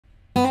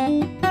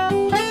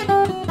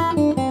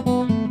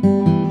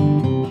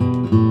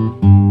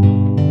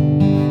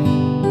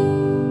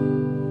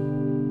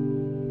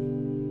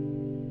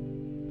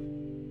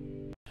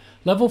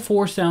Level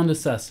 4 sound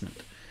assessment.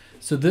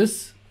 So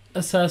this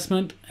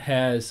assessment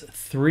has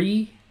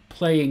 3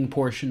 playing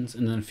portions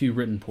and then a few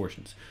written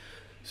portions.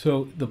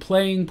 So the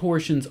playing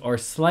portions are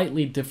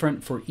slightly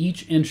different for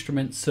each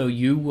instrument, so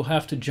you will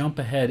have to jump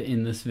ahead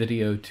in this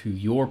video to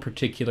your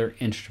particular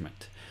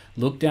instrument.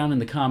 Look down in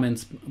the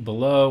comments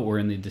below or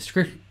in the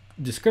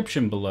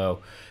description below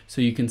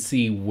so you can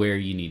see where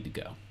you need to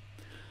go.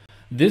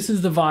 This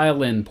is the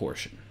violin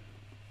portion.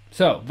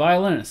 So,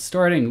 violinist,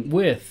 starting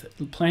with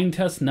playing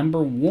test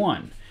number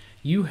 1,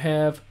 you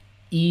have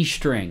E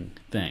string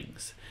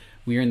things.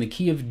 We are in the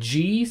key of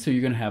G, so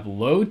you're going to have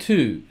low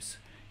 2s.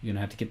 You're going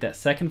to have to get that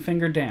second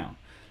finger down.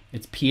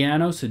 It's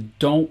piano, so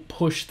don't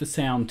push the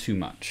sound too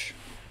much.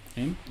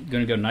 Okay? You're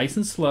going to go nice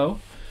and slow.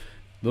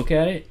 Look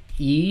at it.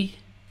 E,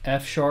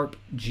 F sharp,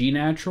 G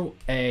natural,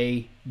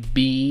 A,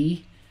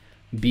 B,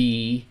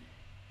 B,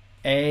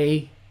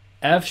 A,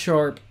 F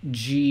sharp,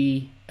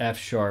 G, F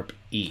sharp,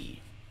 E.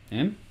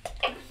 Okay?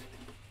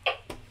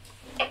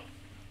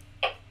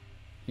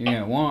 You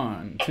got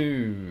 1,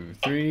 2,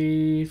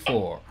 3,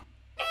 4.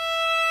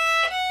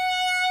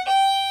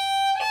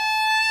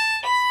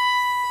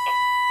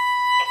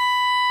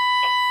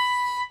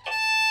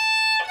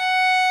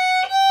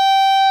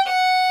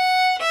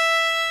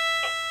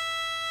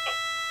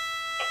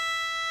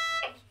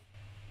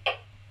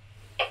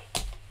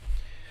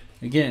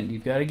 Again,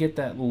 you've got to get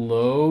that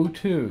low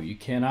 2. You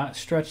cannot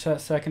stretch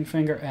that second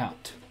finger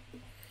out.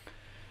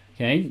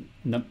 Okay,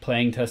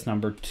 playing test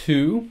number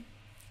 2.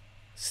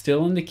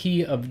 Still in the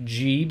key of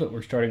G, but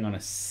we're starting on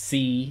a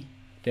C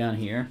down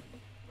here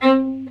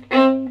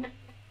on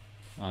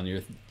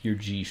your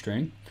G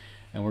string.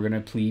 And we're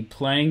going to be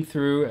playing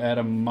through at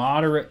a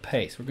moderate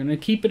pace. We're going to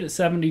keep it at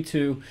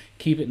 72,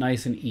 keep it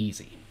nice and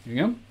easy. Here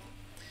you go.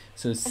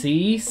 So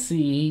C,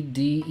 C,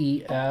 D,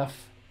 E,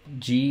 F,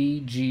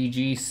 G, G,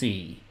 G,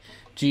 C,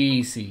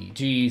 G, C,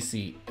 G,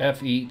 C,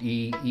 F, E,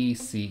 E, E,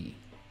 C.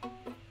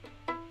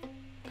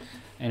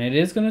 And it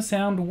is going to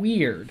sound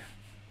weird.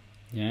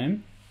 Okay?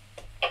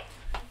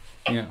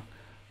 Yeah.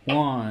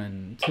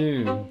 1,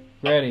 2,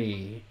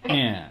 ready,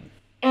 and.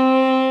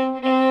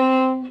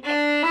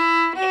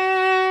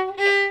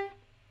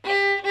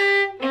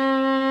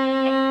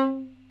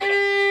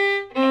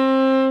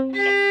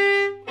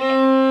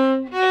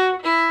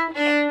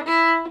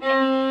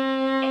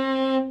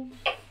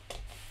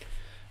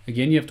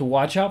 Again, you have to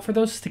watch out for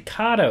those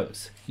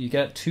staccatos. You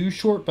got 2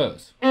 short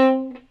bows.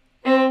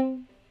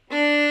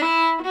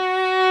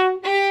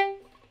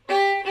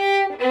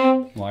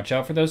 Watch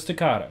out for those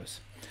staccatos.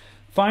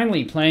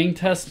 Finally, playing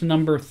test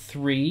number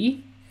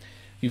 3.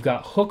 You've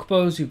got hook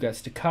bows, you've got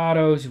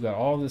staccatos, you've got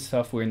all this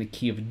stuff. We're in the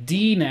key of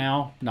D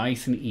now,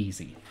 nice and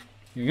easy.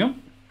 Here you go.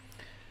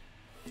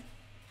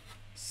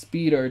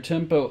 Speed our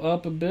tempo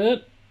up a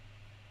bit.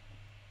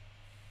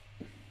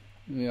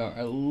 We are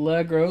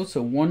allegro,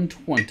 so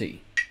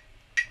 120.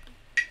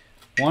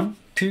 1,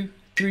 2,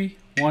 3,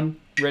 1,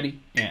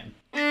 ready, and.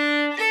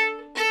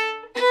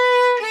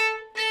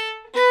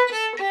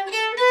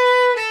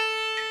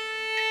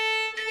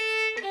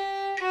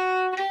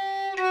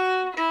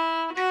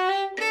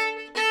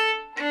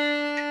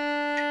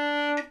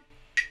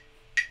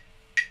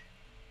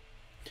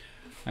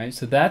 All right,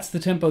 so that's the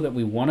tempo that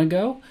we want to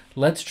go.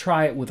 Let's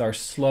try it with our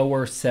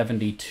slower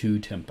 72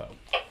 tempo.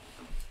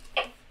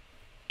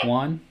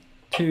 1,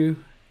 2,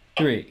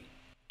 3.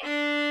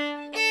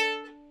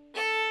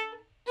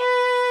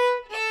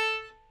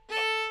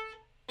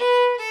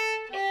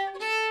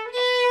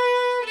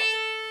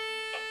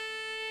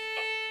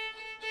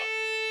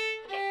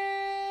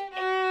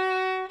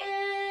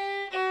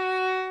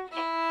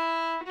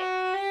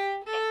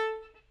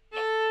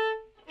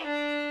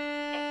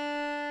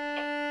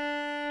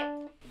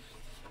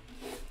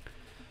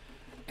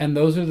 And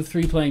those are the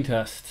 3 playing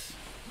tests.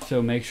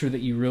 So make sure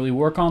that you really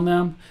work on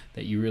them,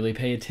 that you really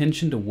pay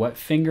attention to what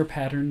finger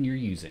pattern you're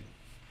using.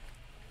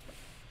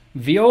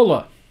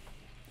 Viola.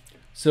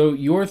 So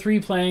your 3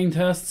 playing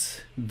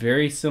tests,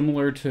 very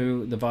similar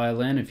to the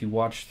violin if you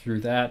watch through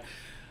that.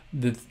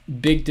 The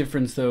big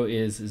difference though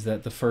is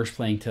that the first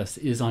playing test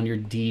is on your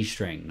D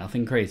string.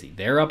 Nothing crazy.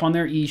 They're up on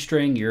their E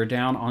string, you're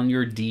down on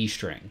your D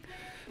string.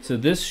 So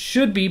this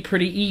should be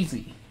pretty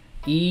easy.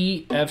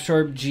 E, F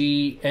sharp,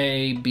 G,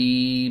 A,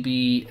 B,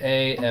 B,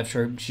 A, F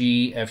sharp,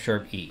 G, F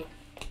sharp, E.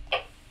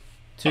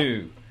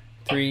 2,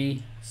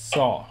 3,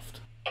 soft.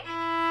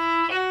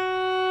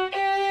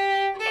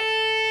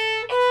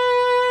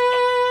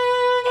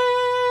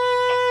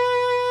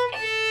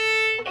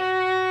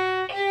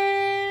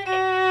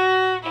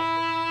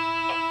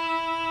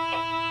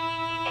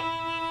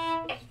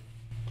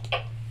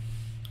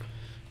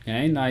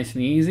 Okay, nice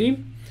and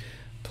easy.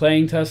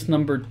 Playing test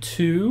number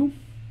 2.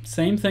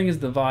 Same thing as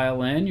the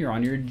violin. You're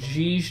on your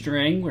G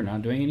string. We're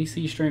not doing any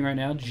C string right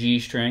now. G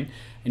string.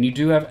 And you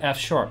do have F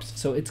sharps.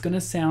 So it's going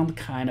to sound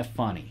kind of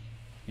funny.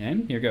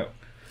 Okay, here we go.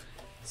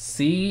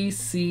 C,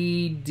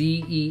 C,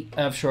 D, E,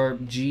 F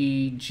sharp,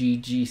 G, G,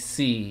 G,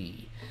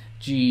 C.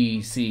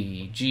 G,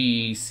 C,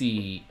 G,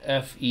 C,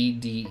 F, E,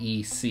 D,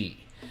 E, C.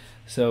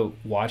 So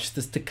watch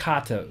the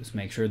staccatos.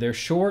 Make sure they're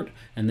short,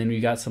 and then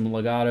you got some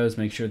legatos.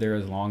 Make sure they're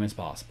as long as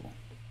possible.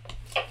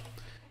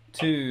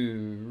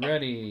 2,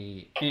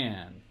 ready,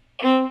 and.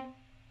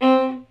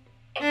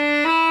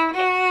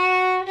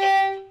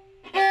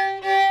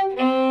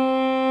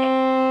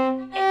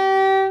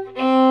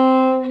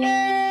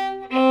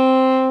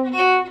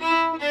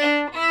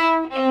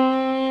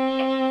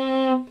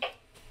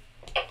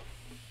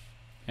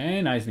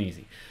 Okay, nice and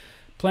easy.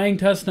 Playing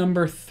test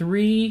number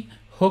 3,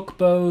 hook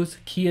bows,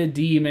 key of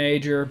D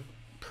major,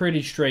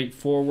 pretty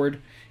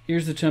straightforward.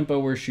 Here's the tempo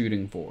we're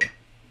shooting for.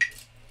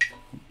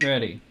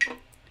 Ready.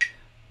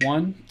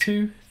 1,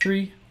 2,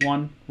 3,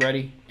 1,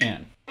 ready,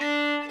 and.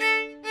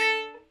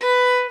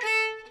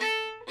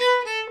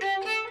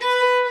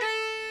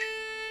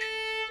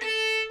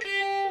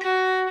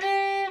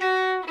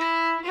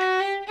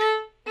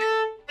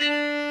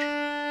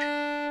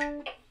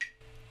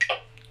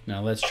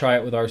 Now let's try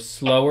it with our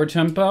slower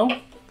tempo.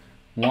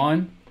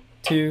 1,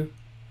 2,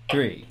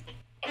 3.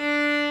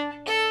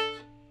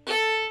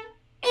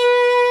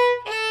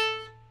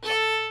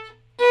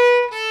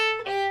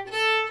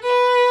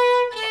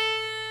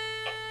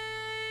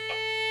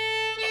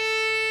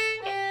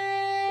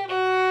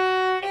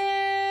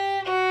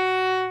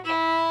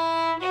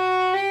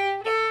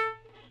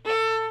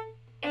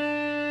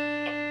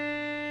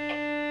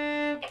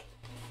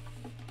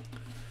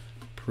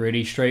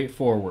 Pretty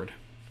straightforward.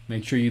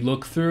 Make sure you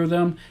look through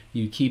them,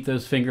 you keep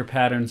those finger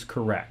patterns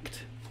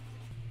correct.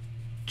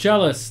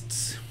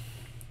 Cellists.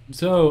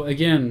 So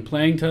again,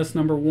 playing test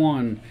number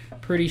 1,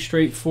 pretty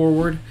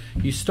straightforward.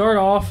 You start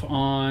off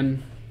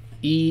on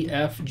E,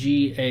 F,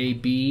 G, A,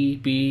 B,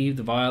 B.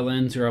 The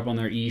violins are up on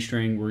their E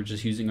string. We're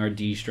just using our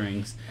D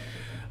strings.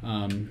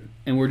 And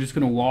we're just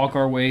going to walk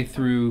our way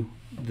through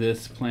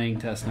this playing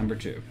test number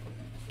 2.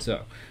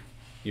 So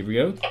here we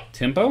go.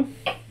 Tempo.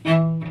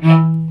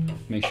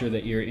 Make sure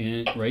that you're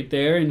in right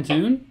there in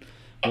tune.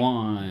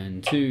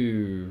 1,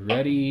 2,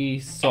 ready,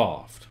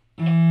 soft.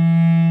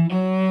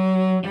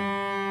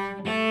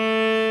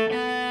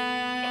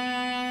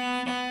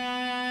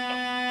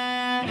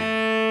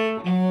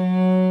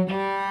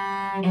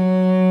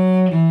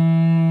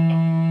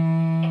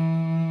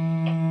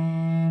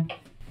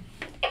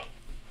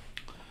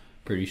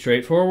 Pretty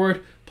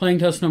straightforward. Playing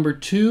test number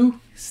 2,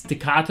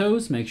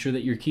 staccatos. Make sure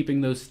that you're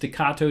keeping those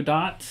staccato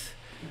dots.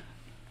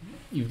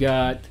 You've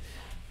got,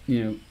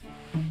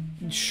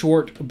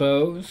 short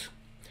bows.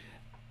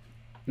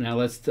 Now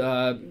let's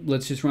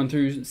just run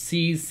through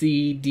C,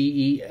 C,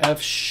 D, E,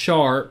 F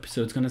sharp.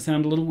 So it's going to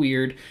sound a little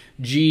weird.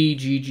 G,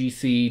 G, G,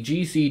 C,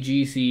 G, C,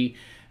 G, C,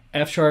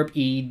 F sharp,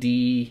 E,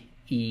 D,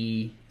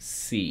 E,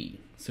 C.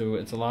 So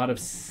it's a lot of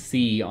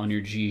C on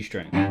your G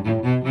string.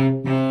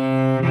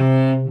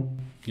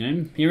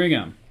 Okay, here we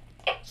go.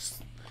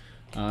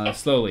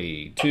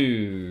 Slowly.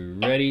 2,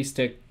 ready,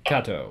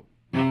 staccato.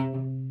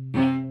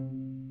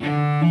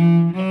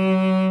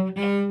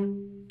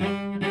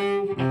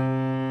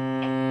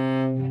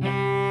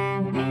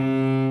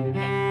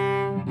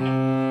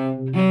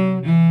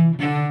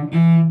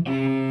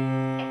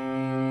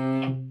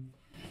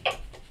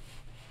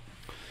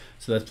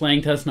 So that's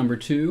playing test number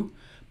 2.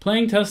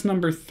 Playing test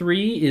number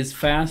 3 is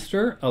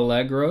faster,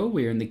 allegro.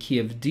 We're in the key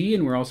of D,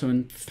 and we're also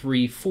in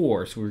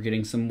 3/4, so we're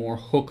getting some more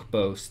hook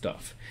bow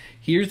stuff.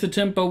 Here's the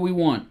tempo we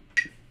want.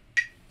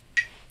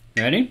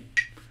 Ready?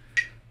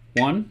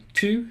 1,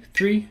 2,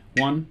 3,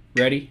 1,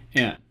 ready,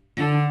 and.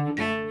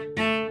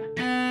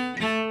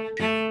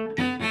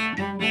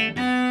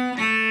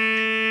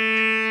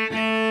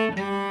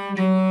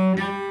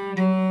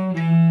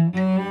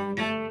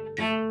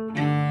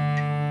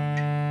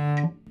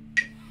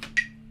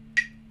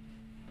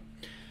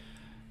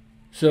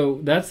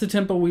 So that's the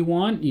tempo we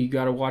want. You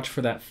got to watch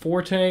for that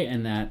forte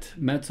and that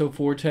mezzo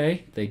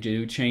forte. They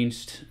do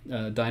change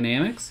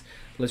dynamics.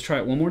 Let's try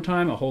it one more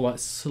time, a whole lot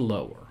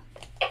slower.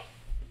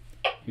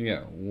 Here we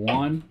go.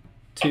 1,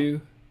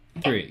 2,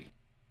 3.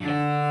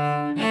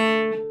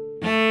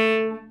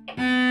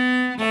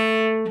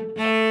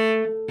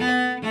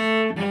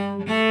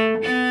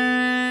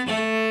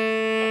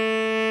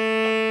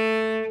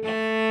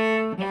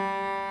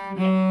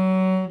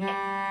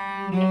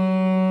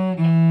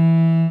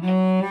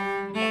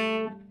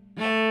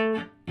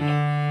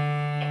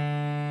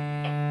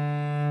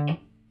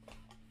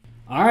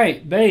 All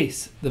right,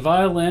 bass. The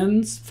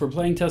violins for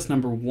playing test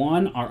number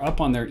 1 are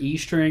up on their E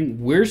string.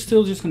 We're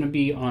still just going to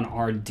be on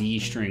our D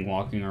string,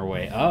 walking our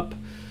way up.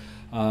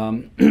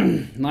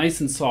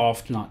 Nice and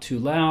soft, not too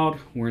loud.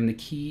 We're in the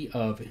key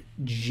of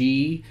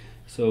G,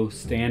 so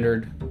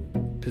standard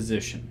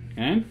position.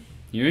 Okay,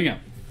 here we go.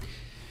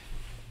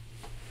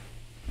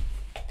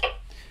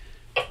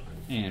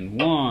 And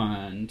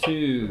 1,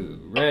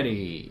 2,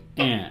 ready,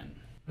 and.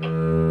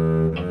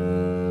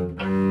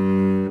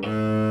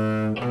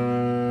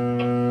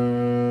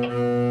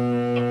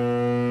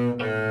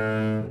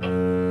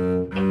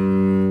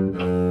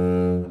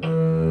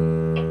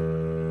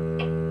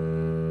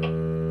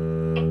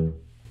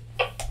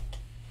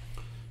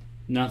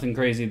 Nothing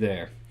crazy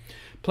there.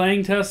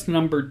 Playing test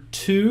number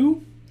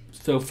 2.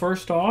 So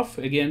first off,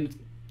 again,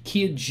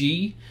 key of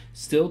G,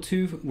 still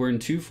 2. We're in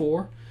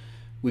 2/4.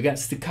 We got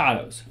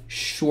staccatos,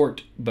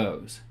 short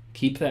bows.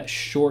 Keep that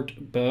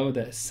short bow,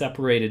 that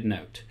separated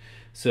note.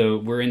 So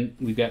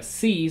we've got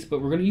C's,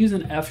 but we're going to use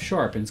an F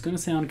sharp, and it's going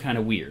to sound kind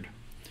of weird.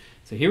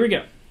 So here we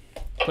go.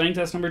 Playing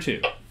test number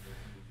 2.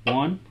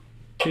 1,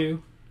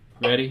 2,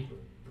 ready,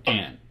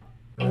 and.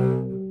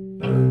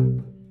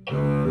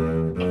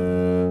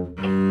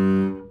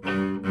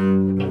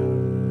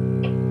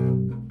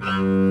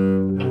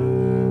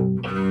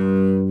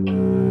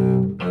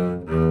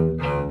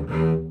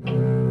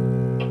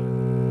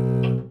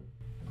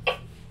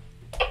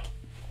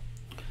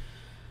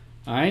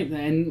 Alright,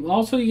 and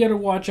also you got to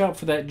watch out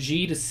for that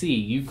G to C.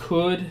 You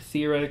could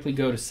theoretically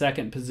go to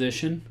second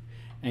position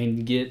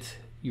and get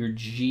your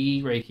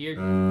G right here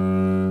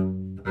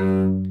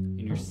and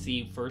your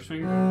C first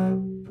finger,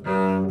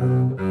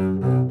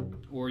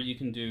 or you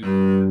can do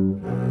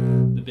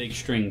the big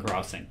string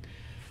crossing.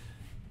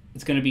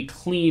 It's going to be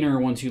cleaner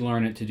once you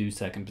learn it to do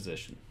second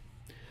position.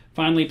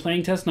 Finally,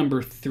 playing test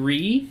number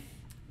 3,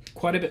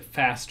 quite a bit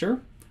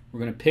faster.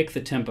 We're going to pick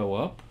the tempo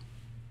up.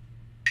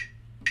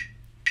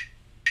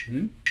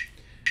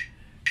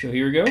 So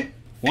here we go.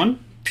 1,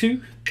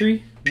 2,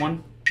 3,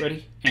 1,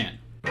 ready, and.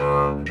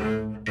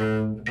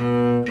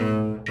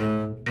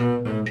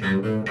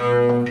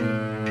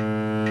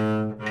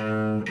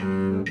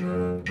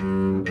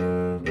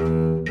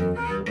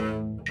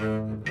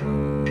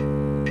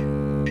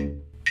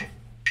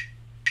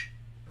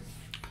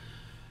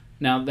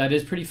 Now that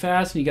is pretty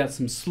fast, and you got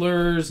some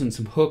slurs and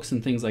some hooks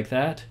and things like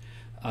that.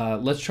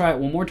 Let's try it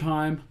one more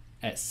time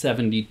at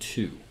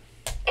 72.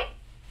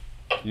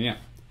 Yeah.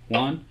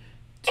 1,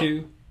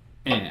 2,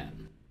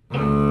 and.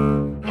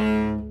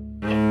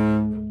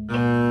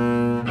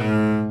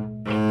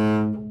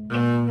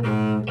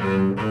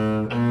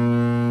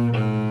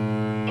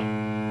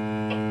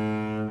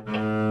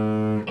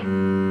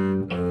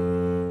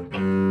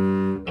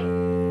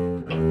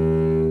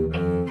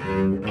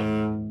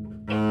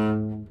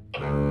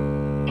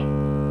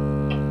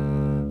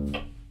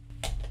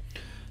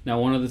 Now,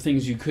 one of the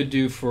things you could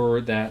do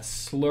for that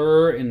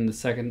slur in the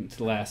second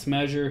to last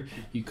measure,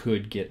 you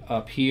could get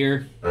up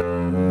here,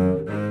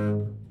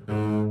 kind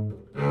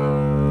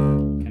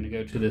of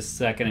go to the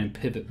second and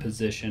pivot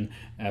position,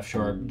 F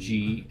sharp,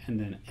 G, and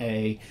then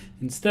A,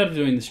 instead of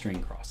doing the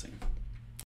string crossing.